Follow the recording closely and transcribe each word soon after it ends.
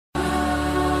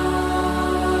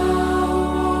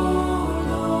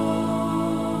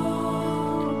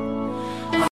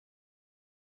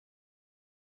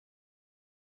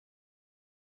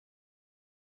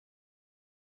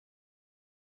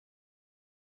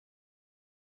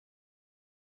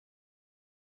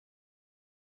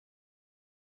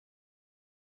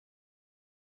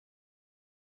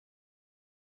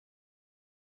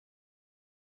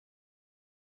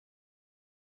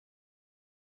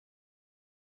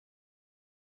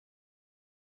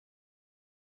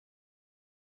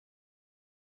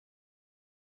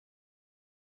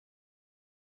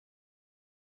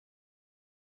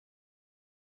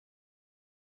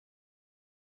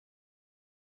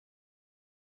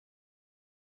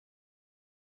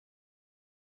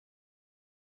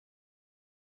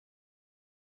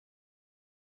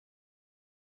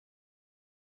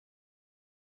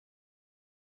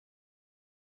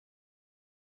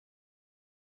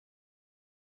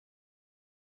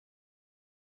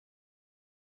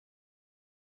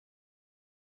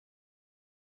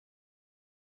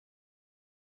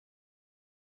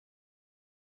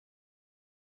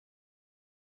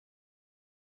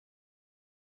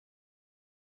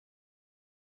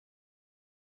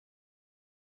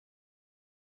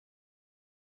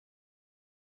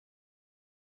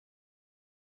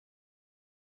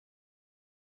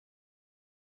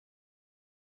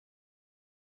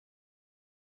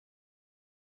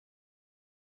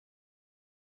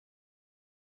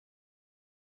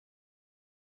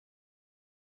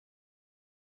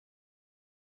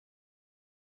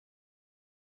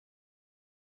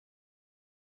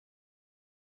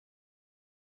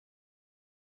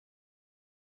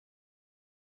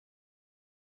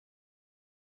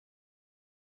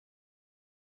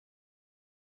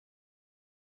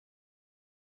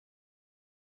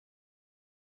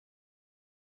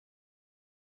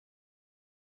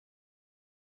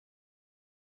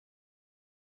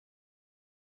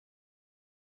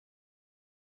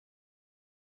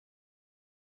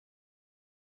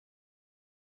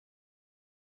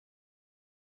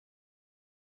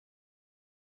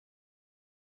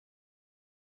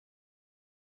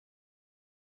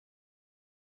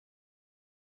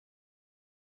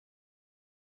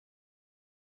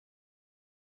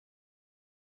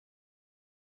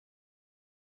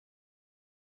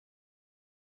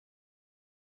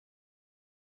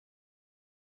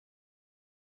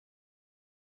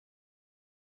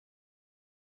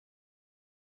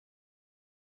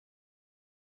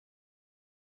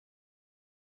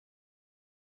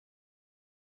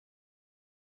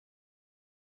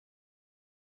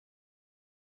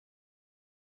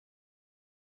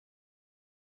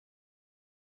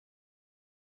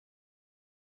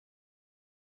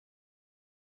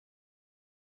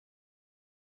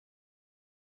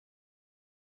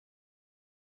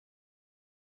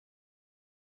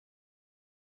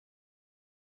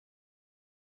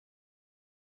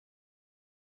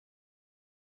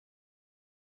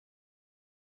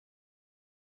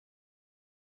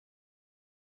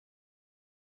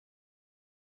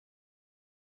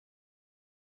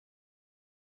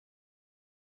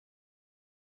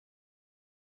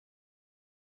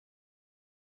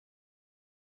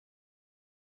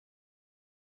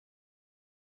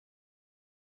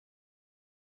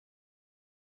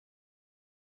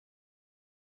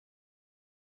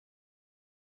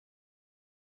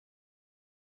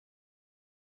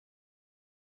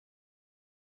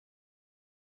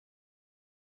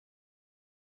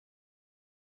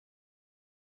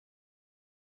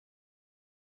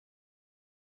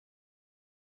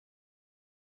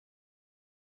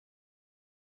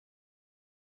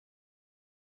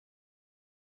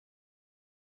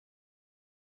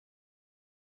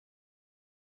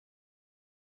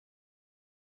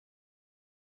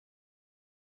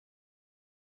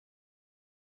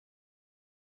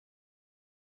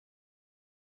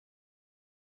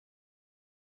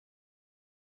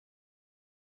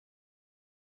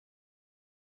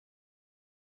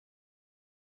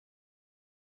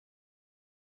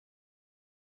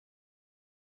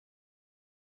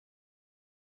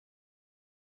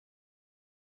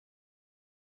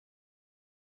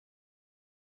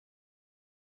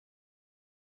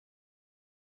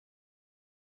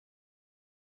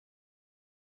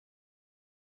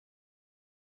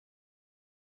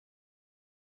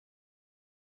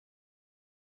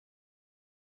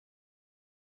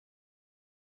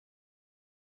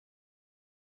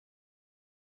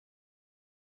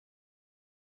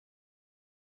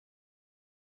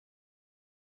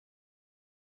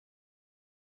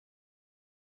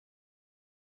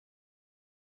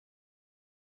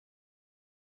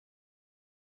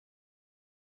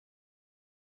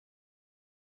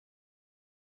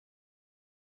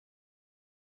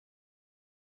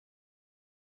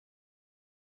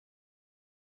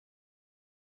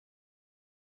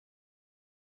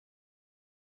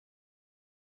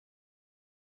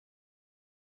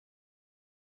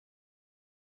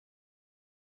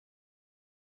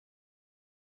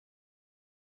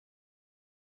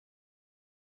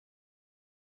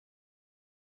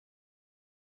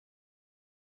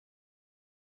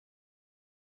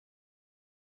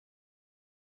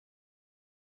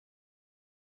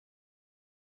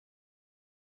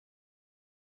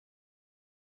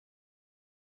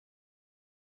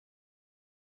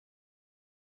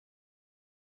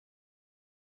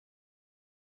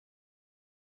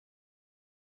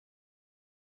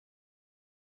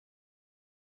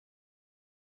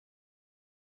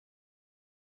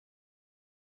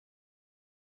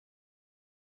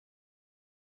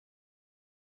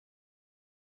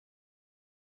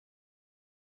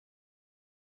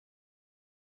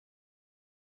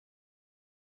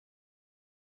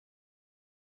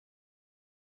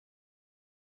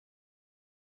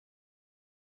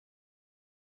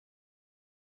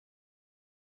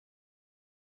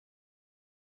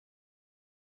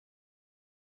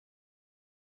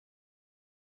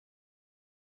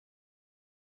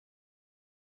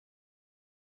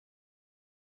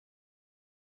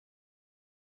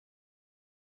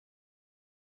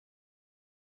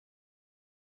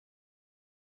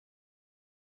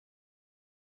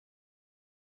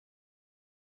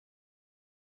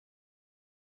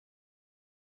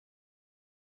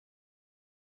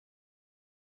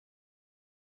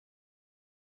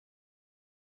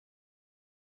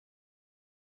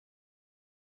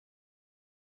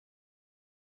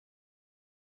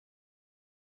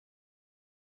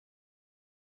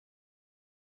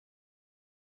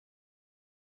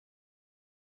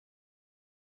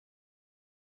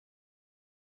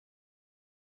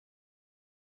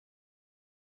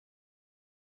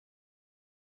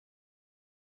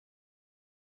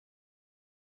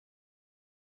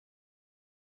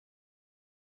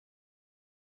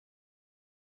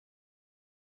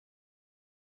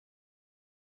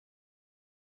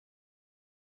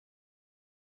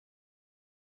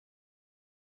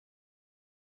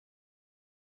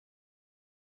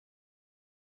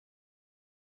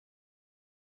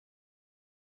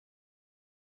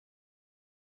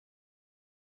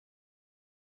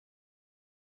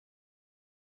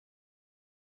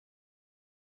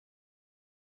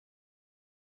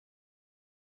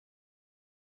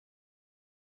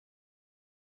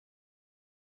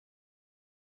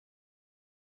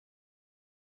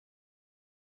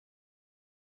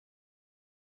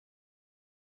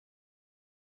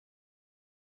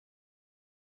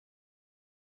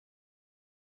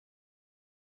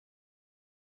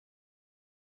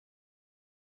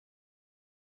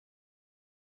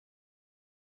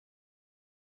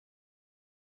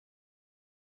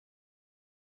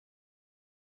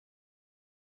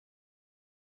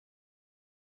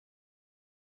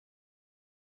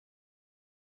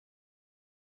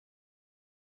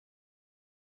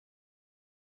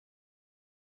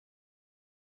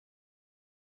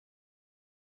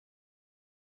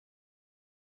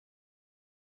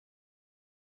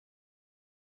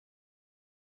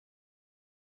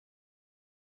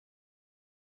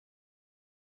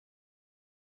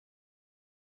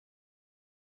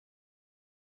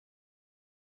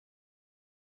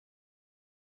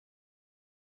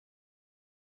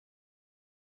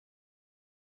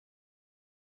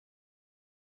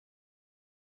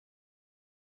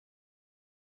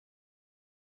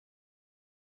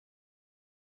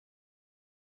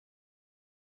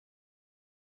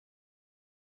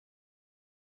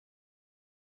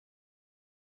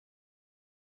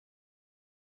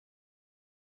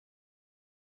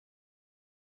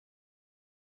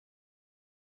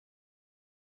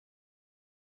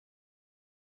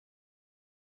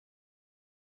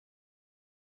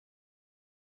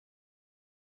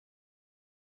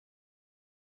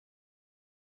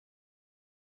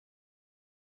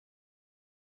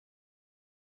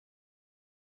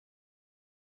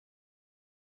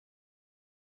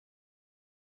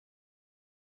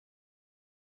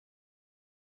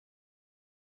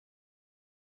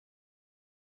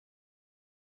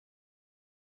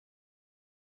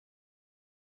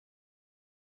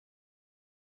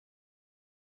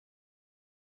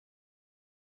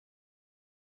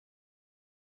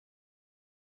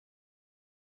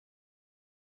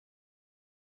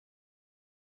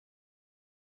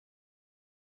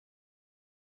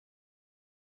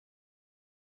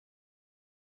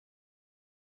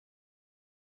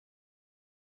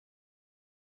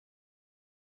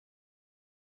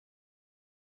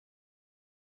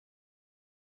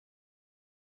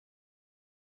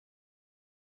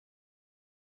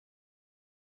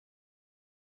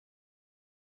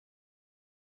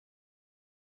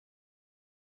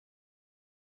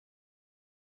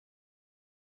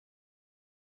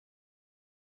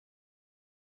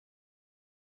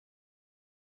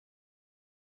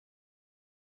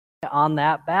on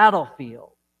that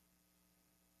battlefield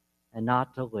and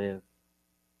not to live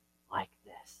like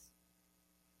this.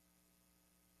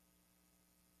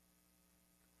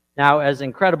 Now, as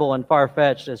incredible and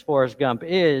far-fetched as Forrest Gump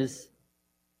is,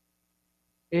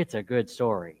 it's a good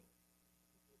story.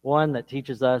 One that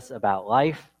teaches us about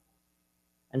life.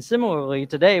 And similarly,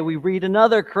 today we read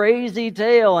another crazy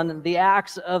tale in the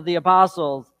Acts of the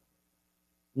Apostles.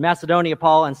 In Macedonia,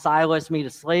 Paul and Silas meet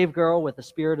a slave girl with a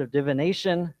spirit of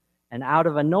divination, and out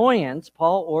of annoyance,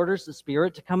 Paul orders the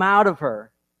spirit to come out of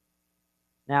her.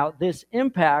 Now, this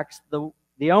impacts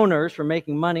the owners from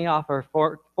making money off her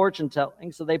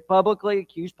fortune-telling, so they publicly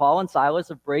accuse Paul and Silas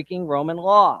of breaking Roman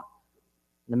law.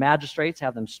 The magistrates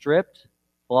have them stripped,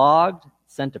 flogged,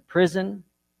 sent to prison.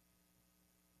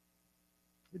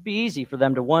 It'd be easy for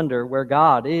them to wonder where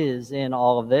God is in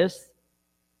all of this,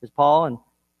 because Paul and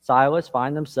Silas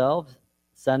find themselves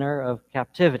center of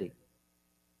captivity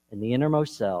in the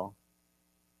innermost cell,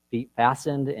 feet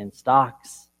fastened in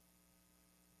stocks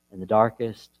in the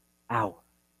darkest hour.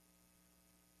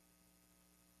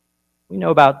 We know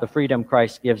about the freedom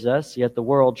Christ gives us, yet the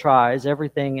world tries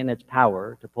everything in its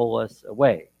power to pull us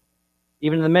away.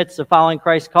 Even in the midst of following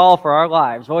Christ's call for our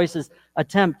lives, voices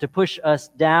attempt to push us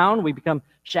down. We become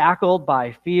shackled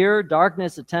by fear.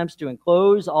 Darkness attempts to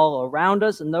enclose all around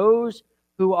us, and those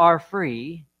who are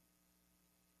free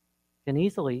can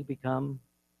easily become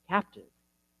captive.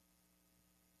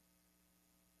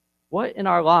 What in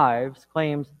our lives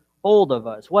claims hold of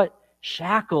us? What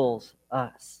shackles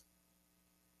us?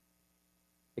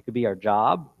 It could be our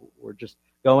job. We're just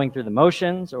going through the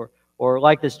motions, or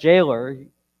like this jailer, you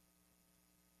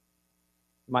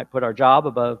might put our job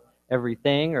above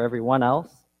everything or everyone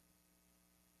else.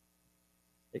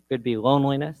 It could be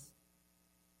loneliness,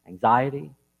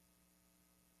 anxiety,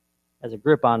 has a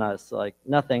grip on us like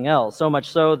nothing else, so much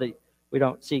so that we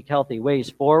don't seek healthy ways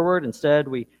forward. Instead,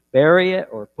 we bury it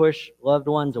or push loved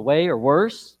ones away, or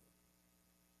worse.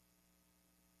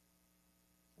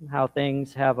 Somehow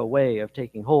things have a way of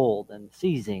taking hold and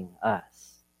seizing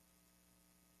us.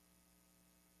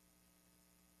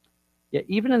 Yet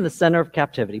even in the center of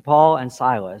captivity, Paul and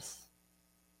Silas,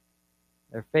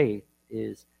 their faith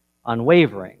is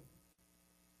unwavering.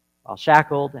 While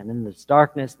shackled and in this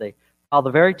darkness, they follow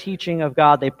the very teaching of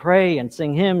God. They pray and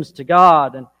sing hymns to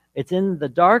God. And it's in the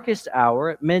darkest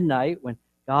hour at midnight when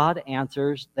God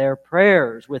answers their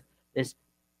prayers with this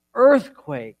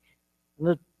earthquake. And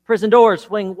the prison doors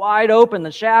fling wide open.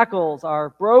 The shackles are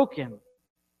broken.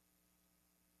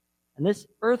 And this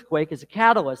earthquake is a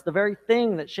catalyst, the very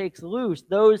thing that shakes loose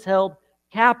those held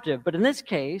captive. But in this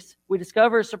case, we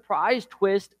discover a surprise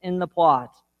twist in the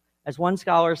plot. As one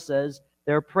scholar says,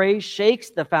 their praise shakes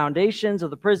the foundations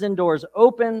of the prison. Doors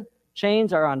open,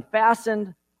 chains are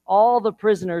unfastened. All the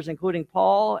prisoners, including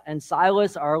Paul and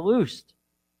Silas, are loosed.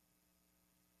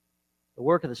 The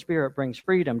work of the Spirit brings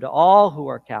freedom to all who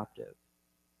are captive.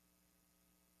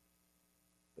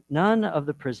 But none of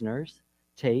the prisoners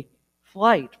take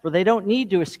flight, for they don't need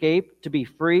to escape to be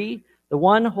free. The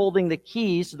one holding the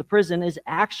keys to the prison is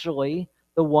actually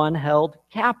the one held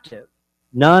captive.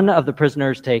 None of the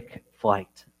prisoners take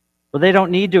flight, for they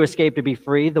don't need to escape to be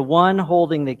free. The one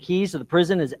holding the keys to the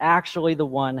prison is actually the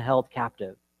one held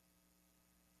captive.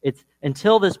 It's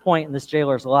until this point in this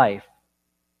jailer's life,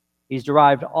 he's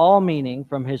derived all meaning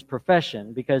from his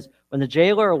profession, because when the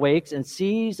jailer awakes and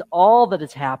sees all that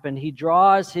has happened, he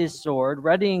draws his sword,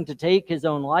 readying to take his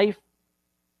own life.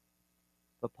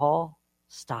 But Paul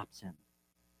stops him.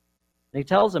 And he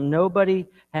tells him nobody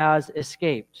has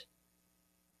escaped.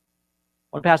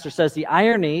 One pastor says the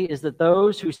irony is that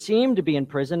those who seem to be in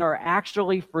prison are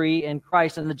actually free in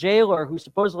Christ, and the jailer who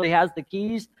supposedly has the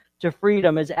keys to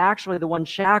freedom is actually the one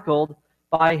shackled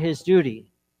by his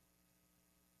duty.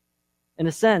 In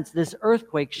a sense, this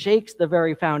earthquake shakes the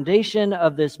very foundation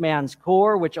of this man's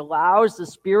core, which allows the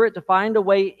Spirit to find a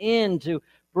way in to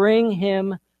bring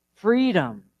him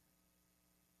freedom.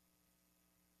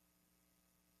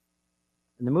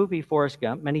 In the movie Forrest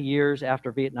Gump, many years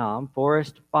after Vietnam,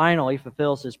 Forrest finally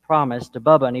fulfills his promise to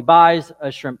Bubba, and he buys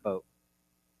a shrimp boat.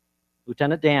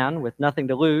 Lieutenant Dan, with nothing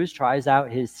to lose, tries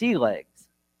out his sea legs,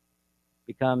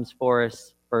 becomes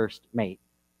Forrest's first mate.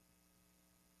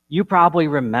 You probably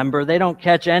remember they don't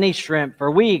catch any shrimp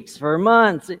for weeks, for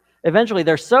months. Eventually,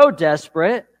 they're so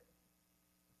desperate,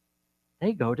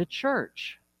 they go to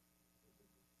church.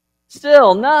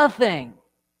 Still nothing.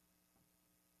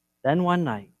 Then one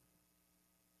night,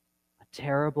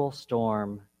 terrible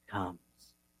storm comes.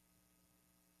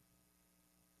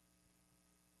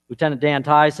 Lieutenant Dan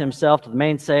ties himself to the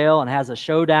mainsail and has a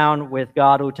showdown with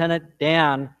God. Lieutenant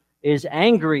Dan is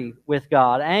angry with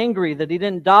God, angry that he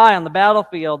didn't die on the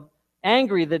battlefield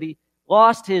angry that he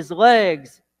lost his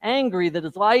legs, angry that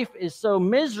his life is so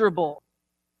miserable.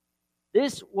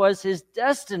 This was his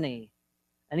destiny,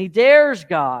 and he dares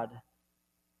God.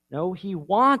 No, he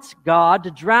wants God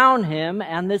to drown him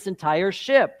and this entire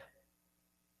ship.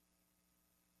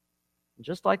 And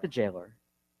just like the jailer,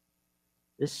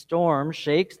 this storm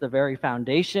shakes the very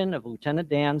foundation of Lieutenant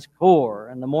Dan's core.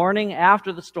 And the morning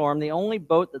after the storm, the only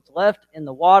boat that's left in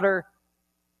the water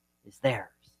is theirs.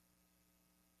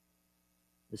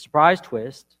 The surprise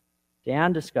twist,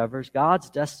 Dan discovers God's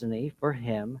destiny for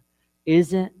him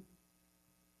isn't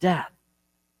death,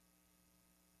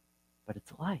 but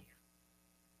it's life.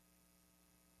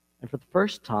 And for the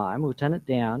first time, Lieutenant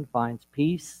Dan finds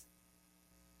peace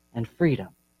and freedom.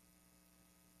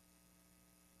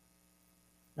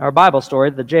 In our Bible story,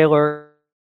 the jailer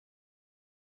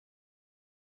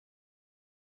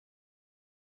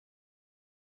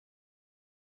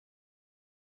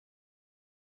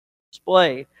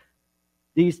display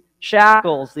these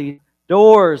shackles, these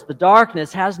doors, the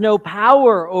darkness has no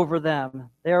power over them.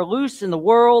 They are loose in the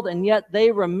world, and yet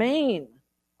they remain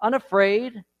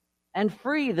unafraid and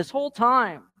free this whole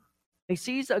time. He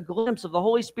sees a glimpse of the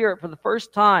Holy Spirit for the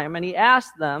first time, and he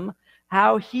asks them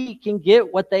how he can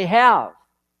get what they have.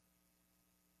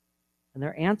 And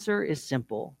their answer is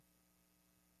simple.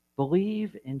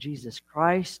 Believe in Jesus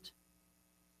Christ,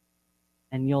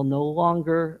 and you'll no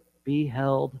longer be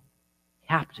held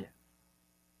captive.